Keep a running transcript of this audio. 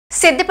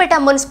Siddipet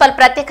municipal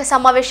ప్రత్యేక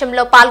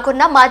సమావేశంలో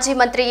పాల్గొన్న మాజీ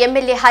మంత్రి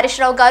ఎమ్మెల్యే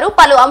హరీష్ రావు గారు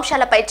పలు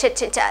అంశాలపై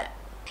చర్చించారు.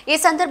 ఈ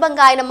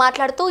సందర్భంగా ఆయన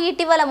మాట్లాడుతూ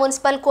ఇటీవల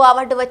మున్సిపల్ కు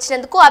అవార్డు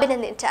వచ్చినందుకు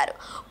అభినందించారు.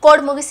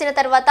 కోడ్ ముగిసిన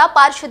తర్వాత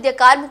పారిశుద్ధ్య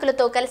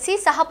కార్మికులతో కలిసి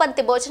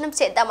సహపంక్తి భోజనం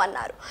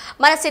చేద్దామన్నారు.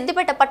 మన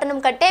సిద్దిపేట పట్టణం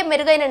కంటే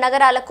మెరుగైన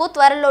నగరాలకు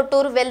త్వరలో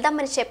టూర్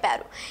వెళ్దామని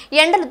చెప్పారు.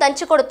 ఎండలు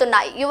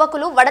దంచుకొడుతున్నాయి,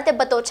 యువకులు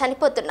వడదెబ్బతో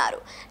చనిపోతున్నారు.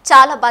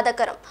 చాలా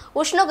బాధాకరం.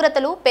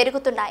 ఉష్ణోగ్రతలు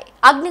పెరుగుతున్నాయి,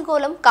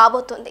 అగ్నిగోళం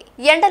కాబోతుంది.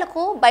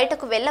 ఎండలకు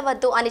బయటకు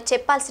వెళ్లవద్దు అని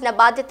చెప్పాల్సిన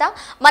బాధ్యత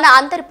మన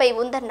అందరిపై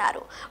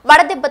ఉందన్నారు.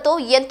 వడదెబ్బతో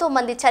ఎంతో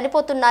మంది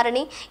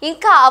చనిపోతున్నారని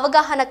ఇంకా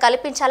అవగాహన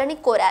కల్పించాలని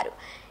కోరారు.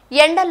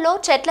 ఎండల్లో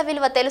చెట్ల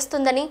విలువ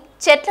తెలుస్తుందని,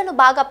 చెట్లను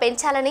బాగా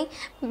పెంచాలని,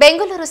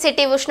 బెంగళూరు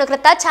సిటీ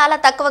ఉష్ణోగ్రత చాలా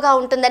తక్కువగా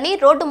ఉంటుందని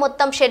రోడ్డు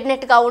మొత్తం షెడ్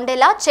నెట్ గా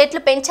ఉండేలా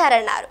చెట్లు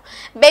పెంచారన్నారు.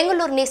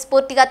 బెంగళూరుని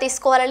స్ఫూర్తిగా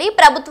తీసుకోవాలని,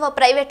 ప్రభుత్వ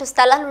ప్రైవేటు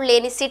స్థలాలు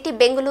లేని సిటీ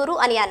బెంగళూరు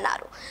అని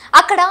అన్నారు.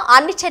 అక్కడ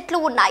అన్ని చెట్లు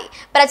ఉన్నాయి,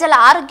 ప్రజల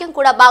ఆరోగ్యం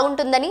కూడా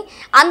బాగుంటుందని,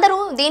 అందరూ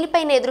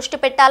దీనిపైనే దృష్టి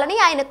పెట్టాలని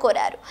ఆయన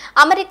కోరారు.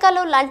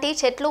 అమెరికాలో లాంటి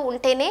చెట్లు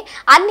ఉంటేనే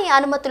అన్ని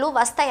అనుమతులు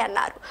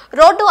వస్తాయన్నారు.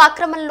 రోడ్డు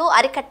ఆక్రమణలు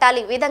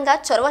అరికట్టాలి విధంగా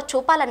చొరవ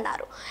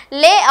చూపాలన్నారు.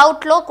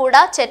 లేఅవుట్ లో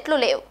కూడా చెట్లు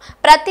లేవు,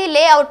 ప్రతి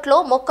లేఅవుట్ లో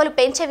మొక్కలు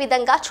పెంచే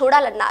విధంగా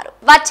చూడాలన్నారు.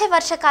 వచ్చే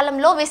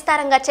వర్షకాలంలో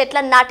విస్తారంగా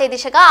చెట్లను నాటే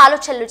దిశగా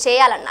ఆలోచనలు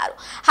చేయాలన్నారు.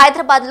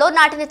 హైదరాబాద్ లో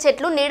నాటిన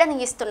చెట్లు నీడని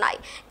ఇస్తున్నాయి.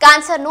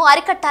 క్యాన్సర్ ను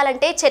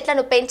అరికట్టాలంటే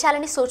చెట్లను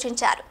పెంచాలని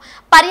సూచించారు.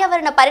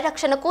 పర్యావరణ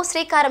పరిరక్షణకు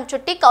శ్రీకారం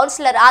చుట్టి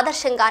కౌన్సిలర్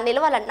ఆదర్శంగా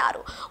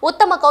నిలవాలన్నారు.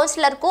 ఉత్తమ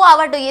కౌన్సిలర్ కు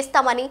అవార్డు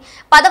ఇస్తామని,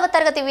 10వ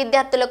తరగతి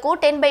విద్యార్థులకు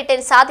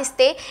 10/10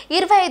 సాధిస్తే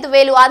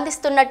 25,000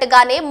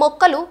 అందిస్తున్నట్టుగానే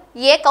మొక్కలు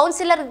ఏ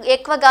కౌన్సిలర్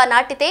ఎక్కువగా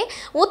నాటితే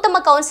ఉత్తమ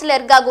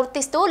కౌన్సిలర్ గా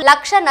గుర్తిస్తూ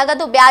 1,00,000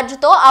 నగదు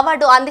బ్యాడ్జ్తో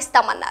అవార్డు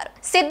అందిస్తామన్నారు.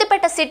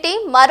 సిద్దిపేట సిటీ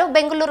మరో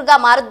బెంగళూరుగా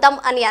మారుద్దాం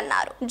అని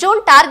అన్నారు.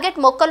 జూన్ టార్గెట్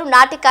మొక్కలు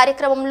నాటి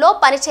కార్యక్రమంలో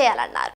పనిచేయాలన్నారు.